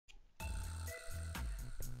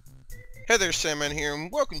Hey there, Sandman here, and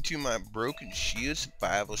welcome to my Broken Shield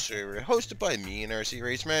survival server, hosted by me and RC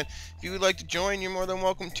Raceman. If you would like to join, you're more than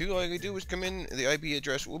welcome to. All you do is come in, the IP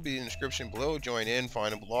address will be in the description below. Join in,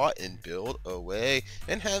 find a lot, and build away,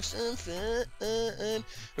 and have some fun. It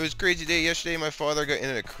was a crazy day yesterday. My father got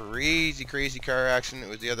in a crazy car accident. It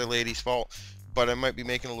was the other lady's fault, but I might be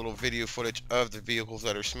making a little video footage of the vehicles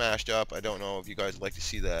that are smashed up. I don't know if you guys would like to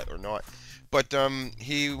see that or not. But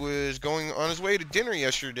he was going on his way to dinner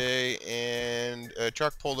yesterday, and a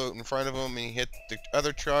truck pulled out in front of him, and he hit the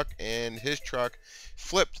other truck, and his truck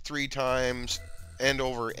flipped 3 times, end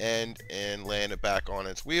over end, and landed back on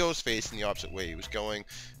its wheels, facing the opposite way he was going,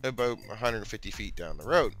 about 150 feet down the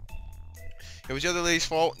road. It was the other lady's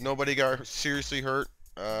fault. Nobody got seriously hurt.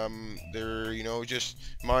 They're, just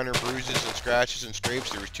minor bruises and scratches and scrapes.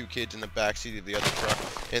 There was 2 kids in the back seat of the other truck,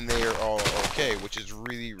 and they are all okay, which is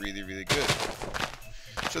really good.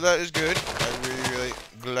 So that is good. I'm really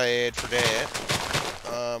glad for that.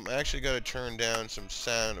 I actually got to turn down some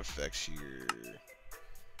sound effects here.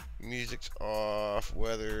 Music's off.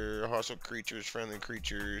 Weather, hostile creatures, friendly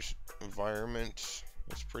creatures, environment.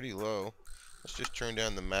 It's pretty low. Let's just turn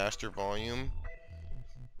down the master volume.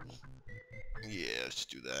 Yeah, let's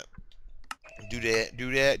do that. Do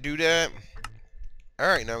that.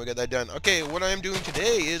 Alright, now we got that done. Okay, what I'm doing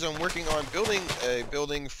today is I'm working on building a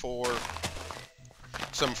building for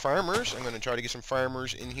some farmers. I'm going to try to get some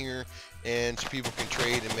farmers in here, and so people can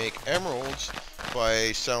trade and make emeralds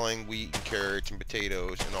by selling wheat and carrots and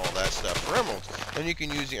potatoes and all that stuff for emeralds. And you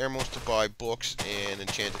can use the emeralds to buy books and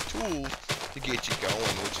enchanted tools to get you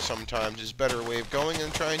going, which sometimes is a better way of going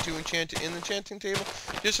than trying to enchant it in the enchanting table.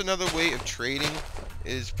 Just another way of trading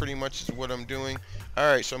is pretty much what I'm doing.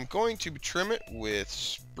 Alright, so I'm going to trim it with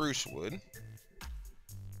spruce wood.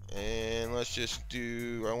 And let's just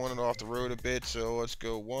do, I want it off the road a bit, so let's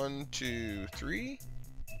go 1, 2, 3.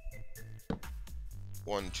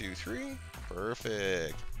 1, 2, 3.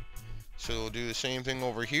 Perfect. So we'll do the same thing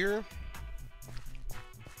over here.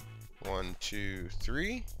 1, 2,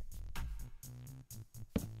 3.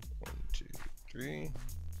 1, 2, 3.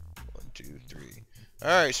 1, 2, 3.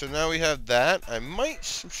 Alright, so now we have that.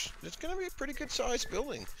 It's going to be a pretty good sized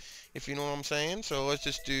building, if you know what I'm saying. So let's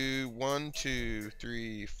just do 1, 2,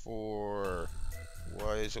 3, 4.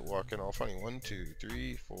 Why is it walking all funny? 1, 2,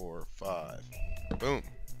 3, 4, 5. Boom.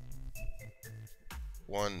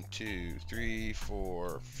 1, 2, 3,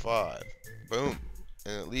 4, 5. Boom.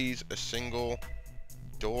 And it leaves a single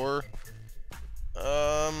door.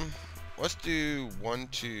 Let's do 1,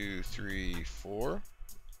 2, 3, 4.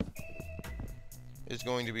 Is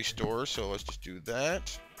going to be stores, so let's just do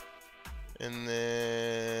that. And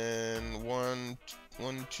then 1,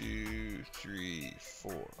 2, 3,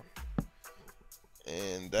 4.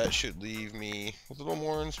 And that should leave me a little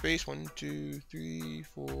more in space. 1, 2, 3,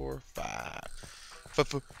 4, 5.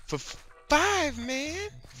 5, man.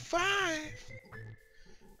 5.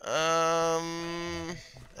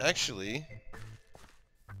 Actually,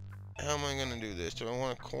 how am I gonna do this? Do I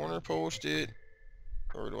want to corner post it,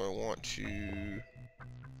 or do I want to?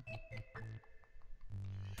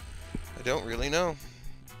 I don't really know.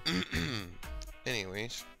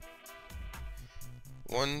 Anyways,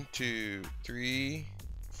 1, 2, 3,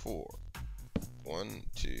 4. 1,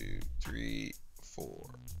 2, 3, 4.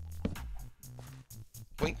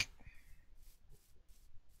 Blink.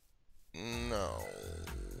 No.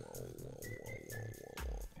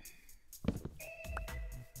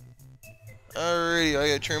 Alrighty, I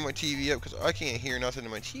gotta turn my TV up because I can't hear nothing,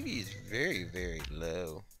 and my TV is very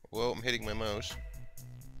low. Well, I'm hitting my mouse.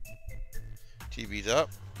 TV's up.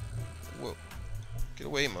 Whoa. Get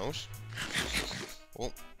away, mouse.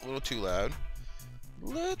 Oh, a little too loud.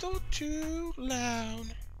 Little too loud.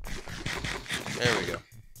 There we go.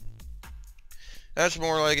 That's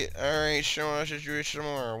more like it. Alright, show us some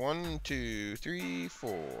more. 1, 2, 3,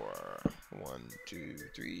 4. 1, 2,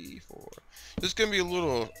 3, 4. This is gonna be a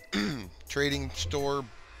little trading store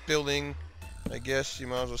building, I guess you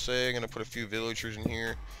might as well say. I'm gonna put a few villagers in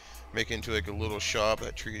here. Make it into like a little shop.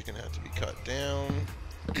 That tree is gonna have to be cut down.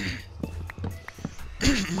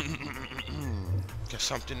 Got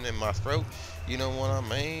something in my throat. You know what I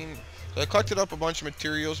mean? So I collected up a bunch of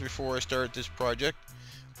materials before I started this project.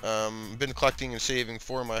 Been collecting and saving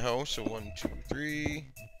for my house. So 1, 2, 3.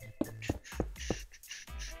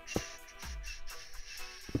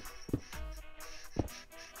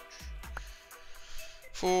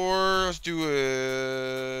 4. Let's do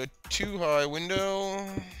a 2-high window.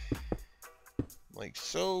 Like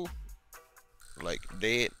so. Like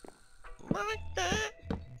that. Like that.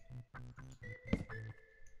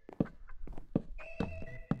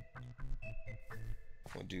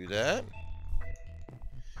 We'll do that.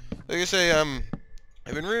 like I say, I've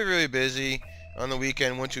been really busy. On the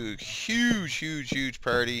weekend, went to a huge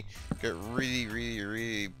party. Got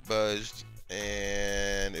really buzzed,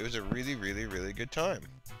 and it was a really good time.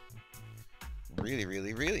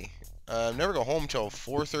 Really. Never got home till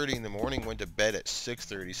 4:30 in the morning. Went to bed at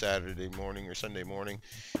 6:30 Saturday morning or Sunday morning.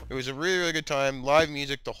 It was a really good time. Live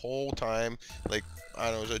music the whole time. Like, I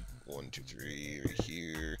don't know, it was a 1, 2, 3 right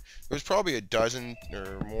here. There was probably a dozen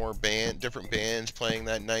or more different bands playing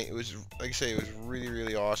that night. It was, like I say, it was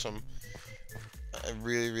really awesome. I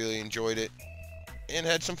really enjoyed it and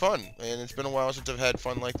had some fun. And it's been a while since I've had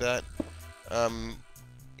fun like that.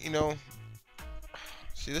 You know,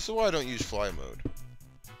 see, this is why I don't use fly mode.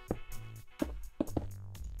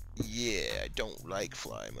 Yeah, I don't like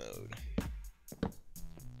fly mode.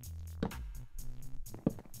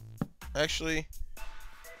 Actually,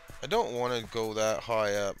 I don't want to go that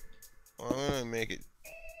high up. I'm going to make it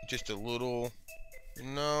just a little...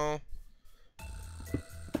 No.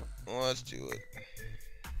 Well, let's do it.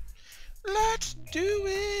 Let's do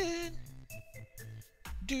it.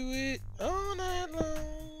 Do it all night long.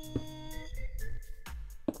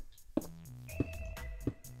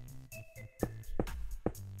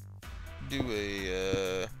 Do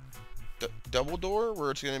a double door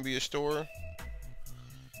where it's going to be a store.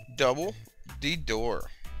 Double the door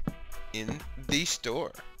in the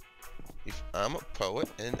store. If I'm a poet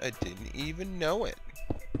and I didn't even know it.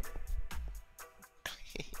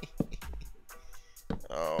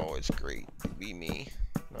 Oh, it's great to be me.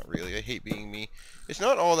 Not really. I hate being me. It's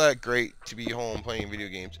not all that great to be home playing video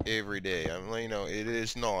games every day. I'm letting you know, it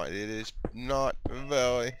is not. It is not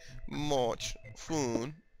very much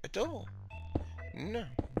fun at all. No.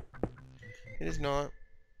 It is not.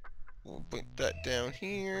 We'll put that down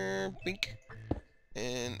here. Bink.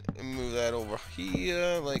 And move that over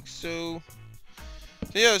here, like so.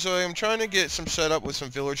 So yeah, so I'm trying to get some set up with some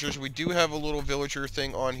villagers. We do have a little villager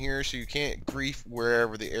thing on here, so you can't grief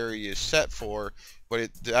wherever the area is set for,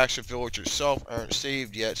 but the actual villagers itself aren't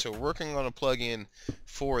saved yet, so working on a plugin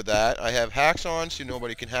for that. I have hacks on, so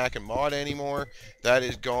nobody can hack and mod anymore. That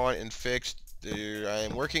is gone and fixed. I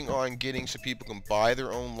am working on getting so people can buy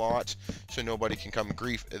their own lots, so nobody can come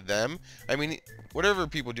grief them. I mean, whatever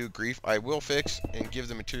people do grief, I will fix and give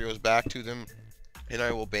the materials back to them, and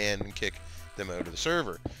I will ban and kick them out of the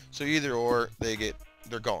server. So either or, they're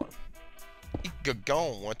gone.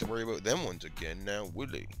 Gone. Won't have to worry about them ones again now, will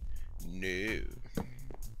they? No.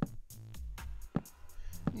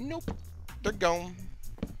 Nope. They're gone.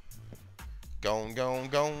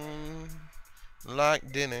 Gone.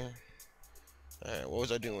 Like dinner. Alright, what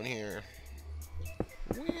was I doing here?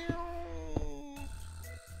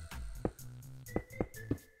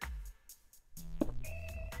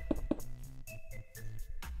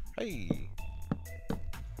 Hey.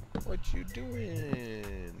 What you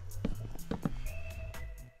doing?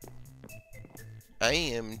 I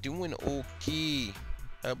am doing okay.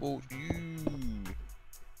 How about you?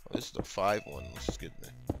 Oh, this is the 5 one. Let's just get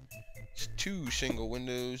there. It's 2 single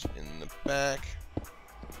windows in the back.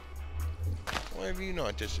 Why have you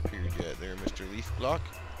not disappeared yet there, Mr. Leaf Block?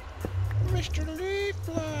 Mr. Leaf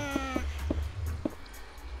Block!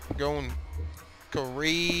 Going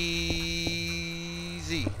crazy.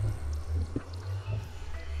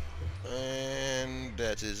 And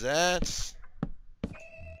that is that.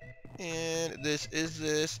 And this is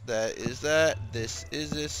this. That is that. This is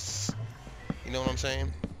this. You know what I'm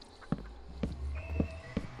saying?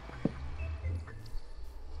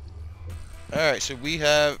 Alright, so we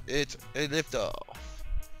have it a liftoff.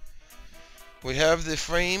 We have the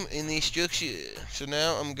frame in the structure. So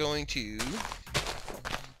now I'm going to...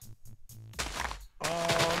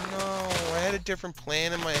 Oh no, I had a different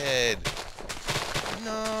plan in my head.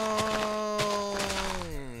 No.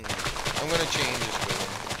 I'm going to change this with him.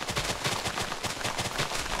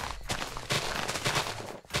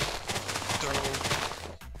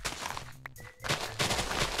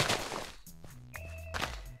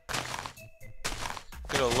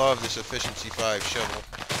 Gonna love this efficiency 5 shovel.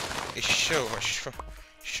 It's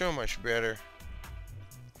so much better.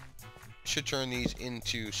 Should turn these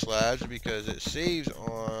into slabs because it saves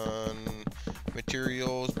on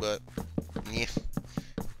materials, but yeah,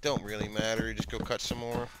 don't really matter. You just go cut some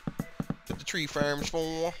more. That the tree farms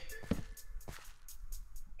for.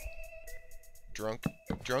 Drunk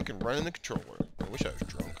and running the controller. I wish I was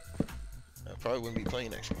drunk. I probably wouldn't be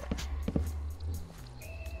playing Xbox.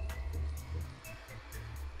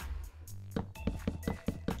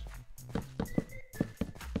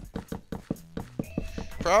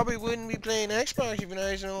 Probably wouldn't be playing Xbox, if you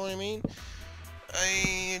guys know what I mean.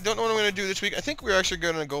 I don't know what I'm going to do this week. I think we're actually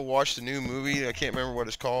going to go watch the new movie. I can't remember what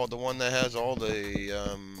it's called. The one that has all the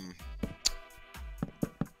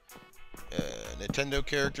Nintendo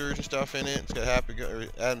characters and stuff in it. It's got or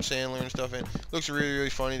Adam Sandler and stuff in it. Looks really, really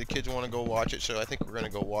funny. The kids want to go watch it, so I think we're going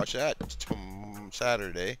to go watch that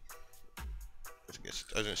Saturday. I guess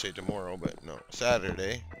I was going to say tomorrow, but no,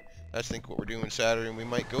 Saturday. That's, I think, what we're doing Saturday. And we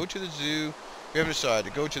might go to the zoo. We haven't decided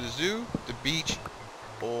to go to the zoo, the beach,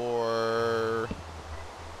 or...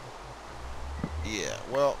 Yeah,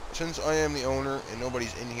 well, since I am the owner and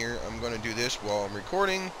nobody's in here, I'm going to do this while I'm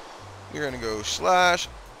recording. We're going to go /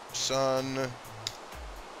 sun. Boom.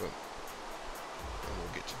 And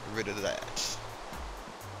we'll get rid of that.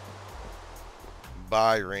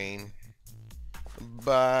 Bye, rain.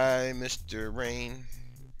 Bye, Mr. Rain.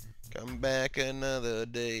 Come back another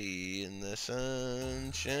day in the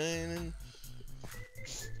sun shining.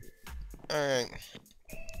 Alright.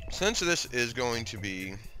 Since this is going to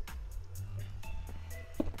be...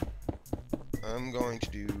 I'm going to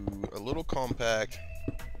do a little compact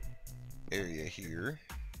area here.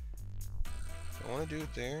 I want to do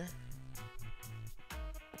it there.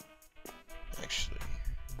 Actually.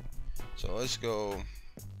 So let's go...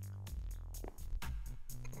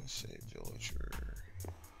 Let's say villager.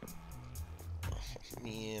 Oh,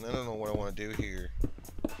 man, I don't know what I want to do here.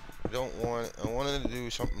 I wanted to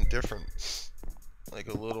do something different. Like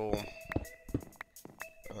a little...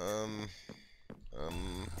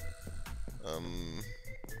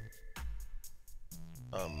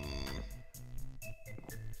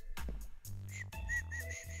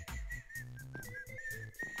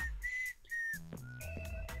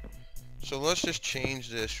 So let's just change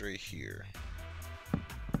this right here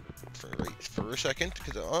for a second,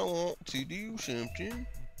 because I want to do something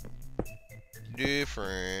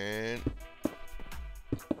different.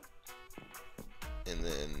 And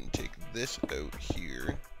then take this out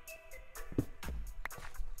here.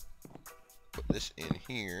 Put this in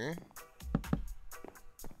here.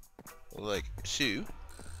 Like so.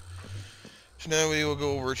 So now we will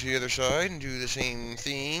go over to the other side and do the same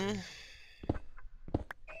thing.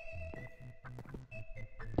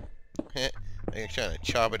 I'm trying to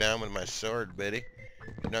chop it down with my sword, buddy.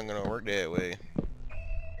 It's not gonna work that way.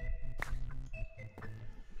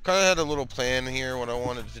 Kind of had a little plan here, what I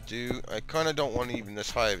wanted to do. I kind of don't want even this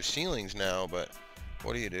high of ceilings now, but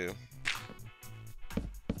what do you do?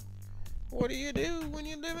 What do you do when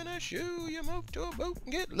you live in a shoe? You move to a boat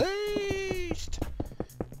and get laced.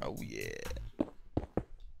 Oh yeah.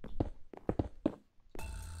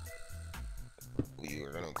 We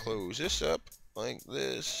are gonna close this up like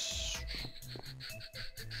this.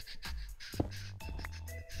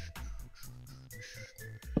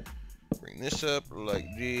 Bring this up like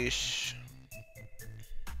this.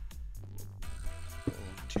 1,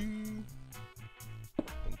 2, 1,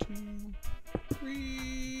 2,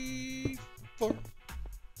 3, 4.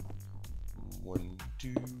 1,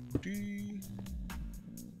 2, 3.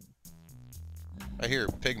 I hear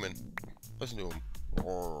pigmen. Listen to him.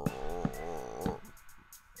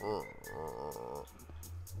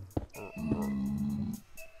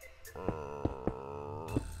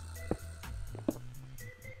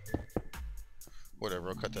 Whatever,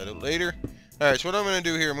 I'll cut that out later. Alright, so what I'm going to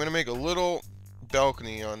do here, I'm going to make a little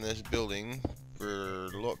balcony on this building for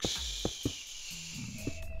looks.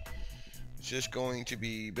 It's just going to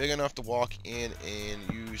be big enough to walk in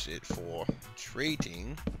and use it for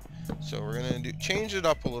trading. So we're going to change it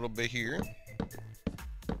up a little bit here.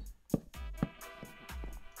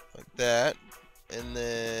 Like that. And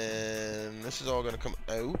then this is all going to come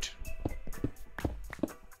out.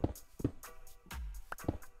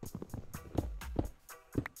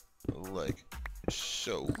 Like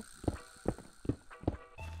so.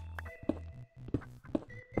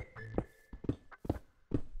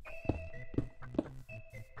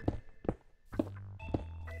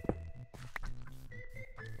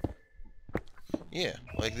 Yeah,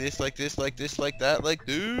 like this, like this, like this, like that, like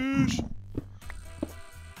this.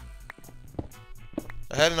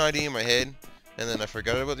 I had an idea in my head, and then I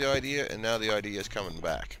forgot about the idea, and now the idea is coming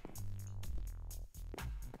back.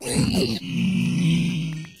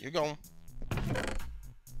 You're going.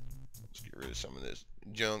 Let's get rid of some of this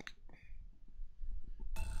junk.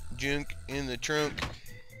 Junk in the trunk.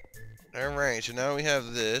 Alright, so now we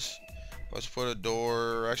have this. Let's put a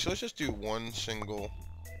door. Actually, let's just do one single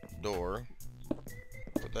door.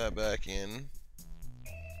 Put that back in.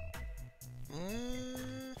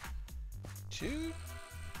 2.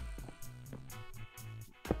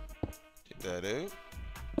 Take that out.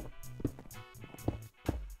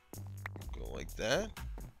 Go like that.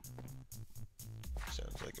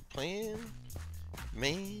 Sounds like a plan,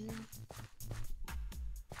 man.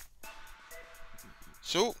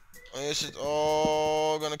 So, I guess it's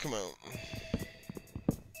all gonna come out.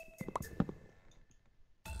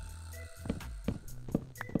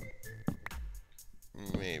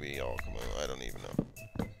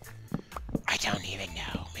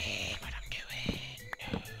 me what I'm doing.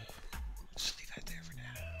 No. Just leave that there for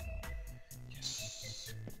now.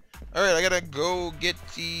 Yes. Alright, I gotta go get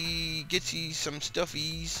some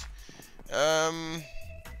stuffies.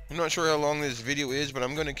 I'm not sure how long this video is, but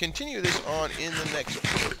I'm going to continue this on in the next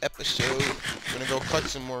episode. I'm going to go collect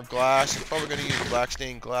some more glass. I'm probably going to use black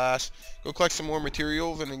stained glass. Go collect some more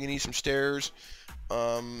materials, and I'm going to need some stairs.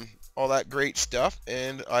 All that great stuff,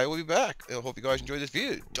 and I will be back. I hope you guys enjoyed this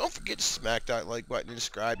video. Don't forget to smack that like button and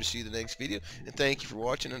subscribe to see the next video. And thank you for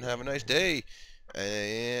watching, and have a nice day.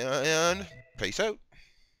 And peace out.